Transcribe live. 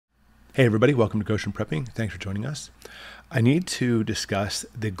Hey everybody, welcome to Goshen Prepping. Thanks for joining us. I need to discuss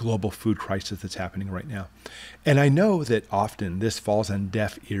the global food crisis that's happening right now. And I know that often this falls on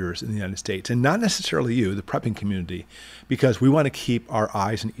deaf ears in the United States, and not necessarily you, the prepping community, because we want to keep our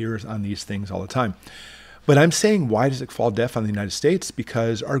eyes and ears on these things all the time. But I'm saying, why does it fall deaf on the United States?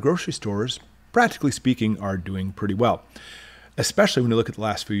 Because our grocery stores, practically speaking, are doing pretty well, especially when you look at the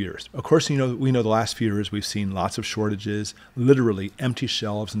last few years. Of course, we know the last few years we've seen lots of shortages, literally empty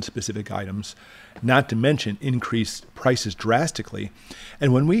shelves in specific items, not to mention increased prices drastically.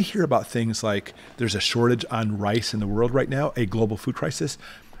 And when we hear about things like there's a shortage on rice in the world right now, a global food crisis,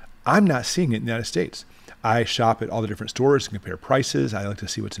 I'm not seeing it in the United States. I shop at all the different stores and compare prices. I like to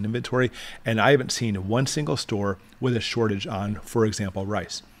see what's in inventory. And I haven't seen one single store with a shortage on, for example,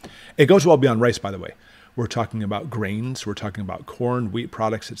 rice. It goes well beyond rice, by the way. We're talking about grains, we're talking about corn, wheat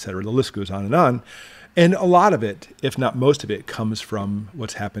products, et cetera. The list goes on. And a lot of it, if not most of it, comes from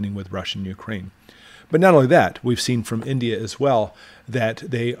what's happening with Russia and Ukraine. But not only that, we've seen from India as well that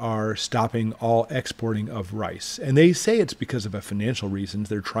they are stopping all exporting of rice. And they say it's because of financial reasons.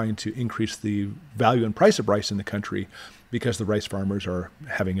 They're trying to increase the value and price of rice in the country because the rice farmers are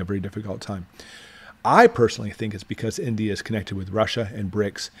having a very difficult time. I personally think it's because India is connected with Russia and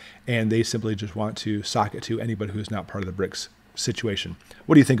BRICS, and they simply just want to sock it to anybody who's not part of the BRICS situation.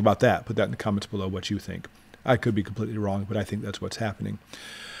 What do you think about that? Put that in the comments below what you think. I could be completely wrong, but I think that's what's happening.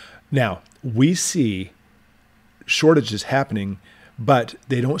 Now, we see shortages happening, but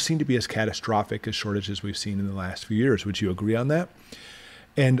they don't seem to be as catastrophic as shortages we've seen in the last few years. Would you agree on that?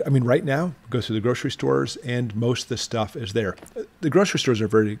 And I mean, right now, go through the grocery stores and most of the stuff is there. The grocery stores are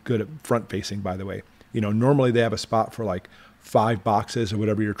very good at front facing, by the way. Normally they have a spot for like 5 boxes or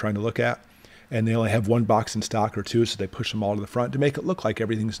whatever you're trying to look at. And they only have 1 box in stock or 2, so they push them all to the front to make it look like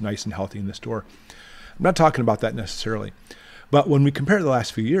everything's nice and healthy in the store. I'm not talking about that necessarily. But when we compare the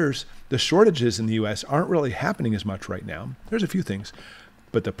last few years, the shortages in the US aren't really happening as much right now. There's a few things,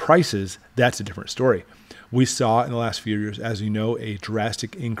 but the prices, that's a different story. We saw in the last few years, as you know, a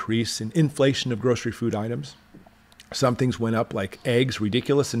drastic increase in inflation of grocery food items. Some things went up like eggs,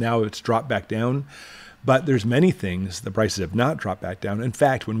 ridiculous, and now it's dropped back down. But there's many things, the prices have not dropped back down. In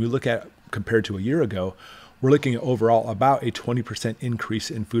fact, when we look at compared to a year ago, we're looking at overall about a 20%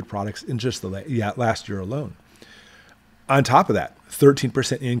 increase in food products in just the last year alone. On top of that,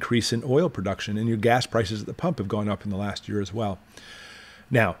 13% increase in oil production, and your gas prices at the pump have gone up in the last year as well.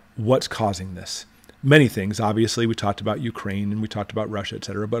 Now, what's causing this? Many things. Obviously, we talked about Ukraine and we talked about Russia, et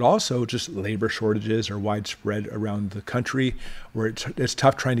cetera, but also just labor shortages are widespread around the country where it's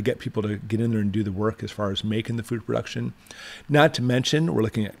tough trying to get people to get in there and do the work as far as making the food production. Not to mention, we're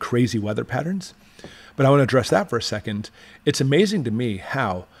looking at crazy weather patterns. But I want to address that for a second. It's amazing to me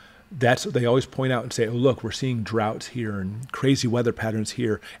how that's what they always point out and say, oh, look, we're seeing droughts here and crazy weather patterns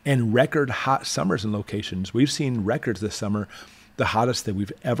here and record hot summers in locations. We've seen records this summer, the hottest that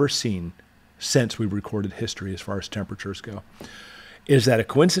we've ever seen since we recorded history as far as temperatures go. Is that a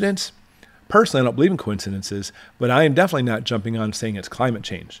coincidence? Personally, I don't believe in coincidences, but I am definitely not jumping on saying it's climate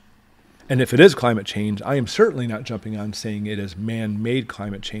change. And if it is climate change, I am certainly not jumping on saying it is man-made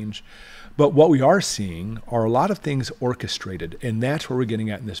climate change. But what we are seeing are a lot of things orchestrated, and that's where we're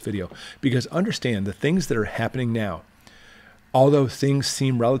getting at in this video. Because understand, the things that are happening now, although things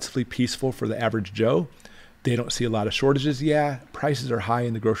seem relatively peaceful for the average Joe, they don't see a lot of shortages. Yeah, prices are high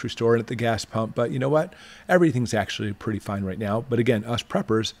in the grocery store and at the gas pump, but you know what? Everything's actually pretty fine right now. But again, us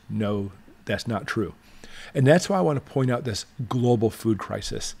preppers know that's not true. And that's why I want to point out this global food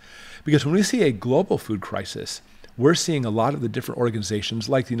crisis. Because when we see a global food crisis, we're seeing a lot of the different organizations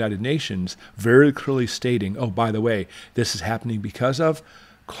like the United Nations very clearly stating, oh, by the way, this is happening because of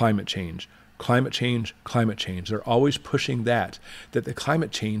climate change. Climate change, climate change. They're always pushing that the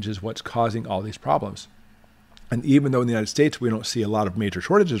climate change is what's causing all these problems. And even though in the United States we don't see a lot of major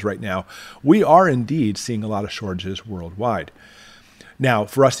shortages right now, we are indeed seeing a lot of shortages worldwide. Now,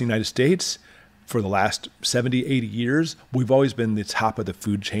 for us in the United States, for the last 70, 80 years, we've always been the top of the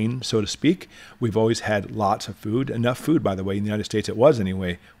food chain, so to speak. We've always had lots of food, enough food, by the way, in the United States it was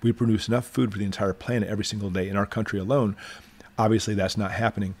anyway. We produce enough food for the entire planet every single day in our country alone. Obviously, that's not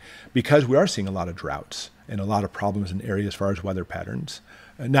happening because we are seeing a lot of droughts and a lot of problems in areas as far as weather patterns.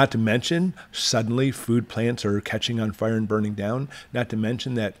 Not to mention, suddenly food plants are catching on fire and burning down. Not to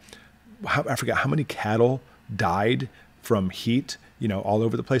mention that, I forgot how many cattle died from heat, all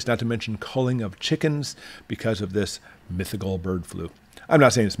over the place. Not to mention culling of chickens because of this mythical bird flu. I'm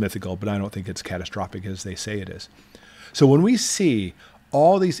not saying it's mythical, but I don't think it's catastrophic as they say it is. So when we see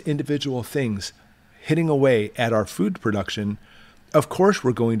all these individual things hitting away at our food production, of course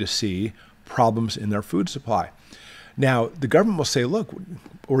we're going to see problems in their food supply. Now, the government will say, look,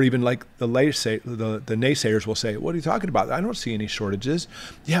 or even like the naysayers will say, what are you talking about? I don't see any shortages.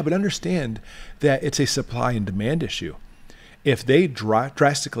 Yeah, but understand that it's a supply and demand issue. If they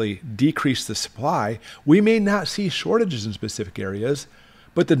drastically decrease the supply, we may not see shortages in specific areas,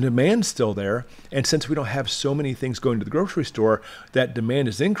 but the demand's still there. And since we don't have so many things going to the grocery store, that demand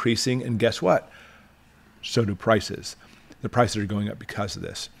is increasing. And guess what? So do prices. The prices are going up because of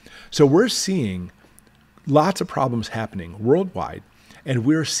this. So we're seeing lots of problems happening worldwide. And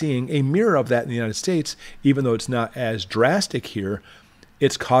we're seeing a mirror of that in the United States, even though it's not as drastic here.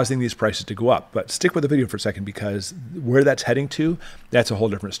 It's causing these prices to go up. But stick with the video for a second, because where that's heading to, that's a whole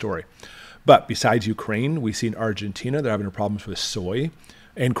different story. But besides Ukraine, we see in Argentina, they're having problems with soy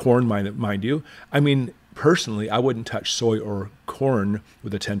and corn, mind you. I mean, personally, I wouldn't touch soy or corn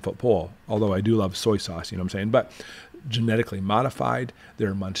with a 10-foot pole, although I do love soy sauce, you know what I'm saying? But genetically modified,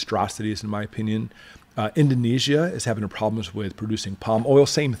 they're monstrosities in my opinion. Indonesia is having problems with producing palm oil.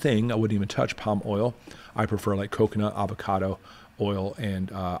 Same thing. I wouldn't even touch palm oil. I prefer like coconut, avocado oil,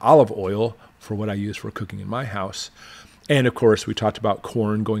 and olive oil for what I use for cooking in my house. And of course, we talked about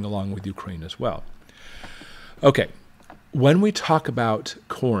corn going along with Ukraine as well. Okay. When we talk about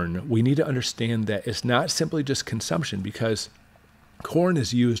corn, we need to understand that it's not simply just consumption, because corn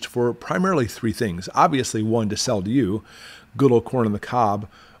is used for primarily three things. Obviously, one, to sell to you, good old corn on the cob,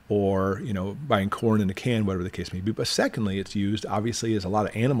 or, you know, buying corn in a can, whatever the case may be. But secondly, it's used, obviously, as a lot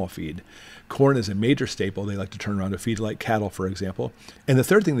of animal feed. Corn is a major staple. They like to turn around to feed like cattle, for example. And the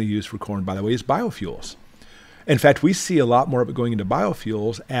third thing they use for corn, by the way, is biofuels. In fact, we see a lot more of it going into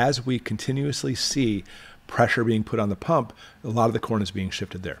biofuels as we continuously see pressure being put on the pump. A lot of the corn is being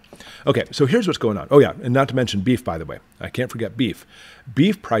shifted there. Okay, so here's what's going on. Oh yeah, and not to mention beef, by the way. I can't forget beef.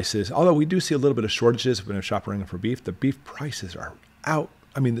 Beef prices, although we do see a little bit of shortages when I shop around for beef, the beef prices are out.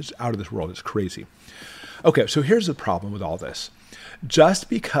 I mean, it's out of this world. It's crazy. Okay, so here's the problem with all this. Just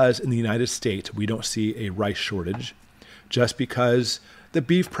because in the United States we don't see a rice shortage, just because the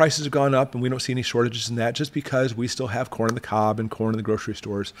beef prices have gone up and we don't see any shortages in that, just because we still have corn on the cob and corn in the grocery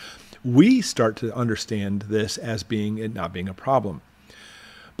stores, we start to understand this as it not being a problem.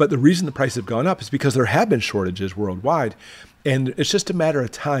 But the reason the prices have gone up is because there have been shortages worldwide. And it's just a matter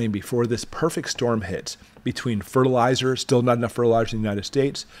of time before this perfect storm hits between fertilizer, still not enough fertilizer in the United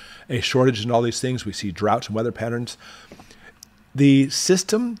States, a shortage in all these things. We see droughts and weather patterns. The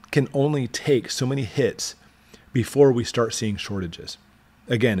system can only take so many hits before we start seeing shortages.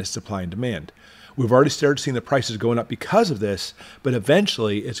 Again, it's supply and demand. We've already started seeing the prices going up because of this, but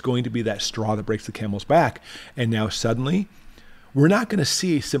eventually it's going to be that straw that breaks the camel's back. And now suddenly, we're not going to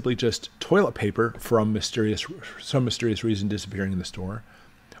see simply just toilet paper from some mysterious reason disappearing in the store.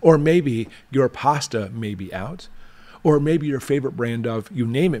 Or maybe your pasta may be out. Or maybe your favorite brand of, you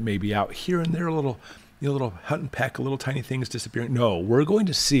name it, may be out. Here and there, a little hunt and peck, little tiny things disappearing. No, we're going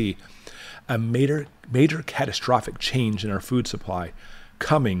to see a major catastrophic change in our food supply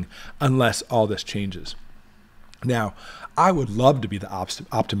coming unless all this changes. Now, I would love to be the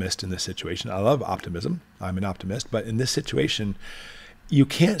optimist in this situation. I love optimism. I'm an optimist. But in this situation, you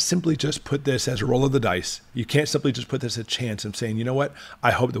can't simply just put this as a roll of the dice. You can't simply just put this a chance and saying, you know what,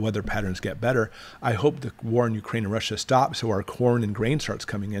 I hope the weather patterns get better. I hope the war in Ukraine and Russia stops so our corn and grain starts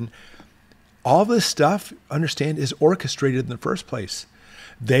coming in. All this stuff, understand, is orchestrated in the first place.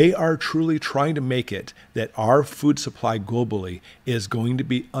 They are truly trying to make it that our food supply globally is going to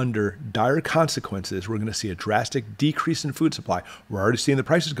be under dire consequences. We're going to see a drastic decrease in food supply. We're already seeing the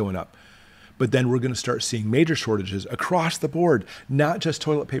prices going up. But then we're going to start seeing major shortages across the board, not just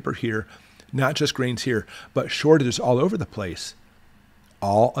toilet paper here, not just grains here, but shortages all over the place,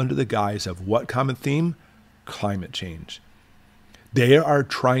 all under the guise of what common theme? Climate change. They are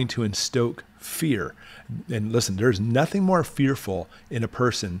trying to instoke fear. And listen, there's nothing more fearful in a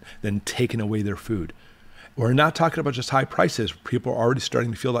person than taking away their food. We're not talking about just high prices. People are already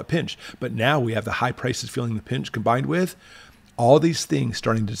starting to feel that pinch. But now we have the high prices feeling the pinch combined with all these things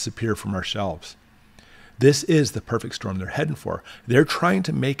starting to disappear from our shelves. This is the perfect storm they're heading for. They're trying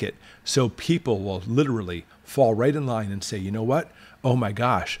to make it so people will literally fall right in line and say, you know what? Oh my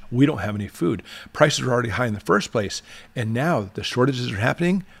gosh, we don't have any food. Prices are already high in the first place. And now the shortages are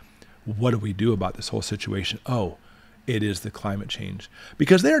happening. What do we do about this whole situation? Oh, it is the climate change.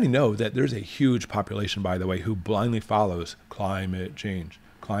 Because they already know that there's a huge population, by the way, who blindly follows climate change.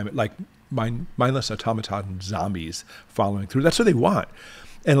 Climate, like mindless automaton zombies following through. That's what they want.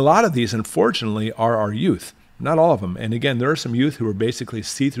 And a lot of these, unfortunately, are our youth. Not all of them. And again, there are some youth who are basically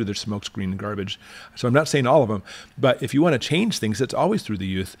see through their smokescreen and garbage. So I'm not saying all of them, but if you want to change things, it's always through the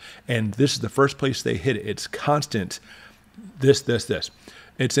youth. And this is the first place they hit it. It's constant this.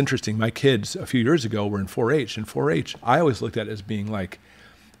 It's interesting. My kids a few years ago were in 4-H, and 4-H, I always looked at it as being like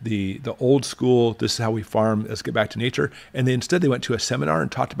the old school, this is how we farm, let's get back to nature. And instead they went to a seminar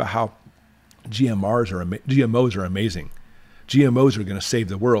and talked about how GMOs are amazing. GMOs are going to save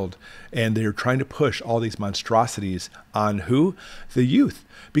the world. And they're trying to push all these monstrosities on who? The youth.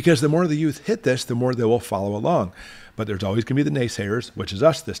 Because the more the youth hit this, the more they will follow along. But there's always going to be the naysayers, which is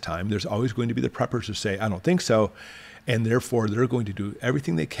us this time. There's always going to be the preppers who say, I don't think so. And therefore, they're going to do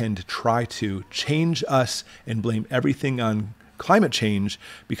everything they can to try to change us and blame everything on climate change,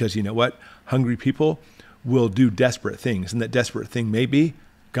 because you know what? Hungry people will do desperate things. And that desperate thing may be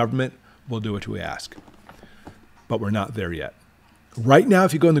government will do what we ask. But we're not there yet. Right now,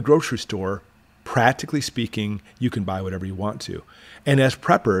 if you go in the grocery store, practically speaking, you can buy whatever you want to. And as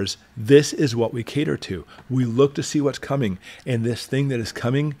preppers, this is what we cater to. We look to see what's coming. And this thing that is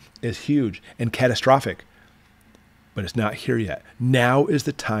coming is huge and catastrophic. But it's not here yet. Now is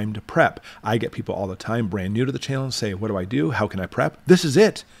the time to prep. I get people all the time brand new to the channel and say, what do I do? How can I prep? This is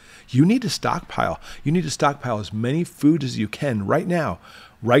it. You need to stockpile. You need to stockpile as many foods as you can right now.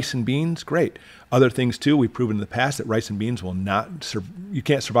 Rice and beans, great. Other things too, we've proven in the past that rice and beans will not, you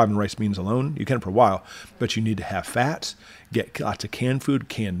can't survive on rice and beans alone. You can for a while, but you need to have fats, get lots of canned food,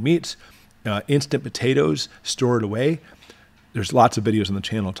 canned meats, instant potatoes, store it away. There's lots of videos on the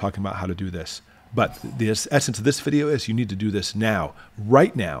channel talking about how to do this. But the essence of this video is you need to do this now,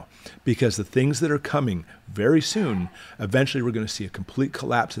 right now, because the things that are coming very soon, eventually we're going to see a complete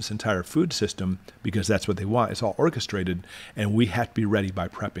collapse of this entire food system, because that's what they want. It's all orchestrated, and we have to be ready by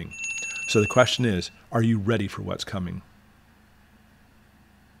prepping. So the question is, are you ready for what's coming?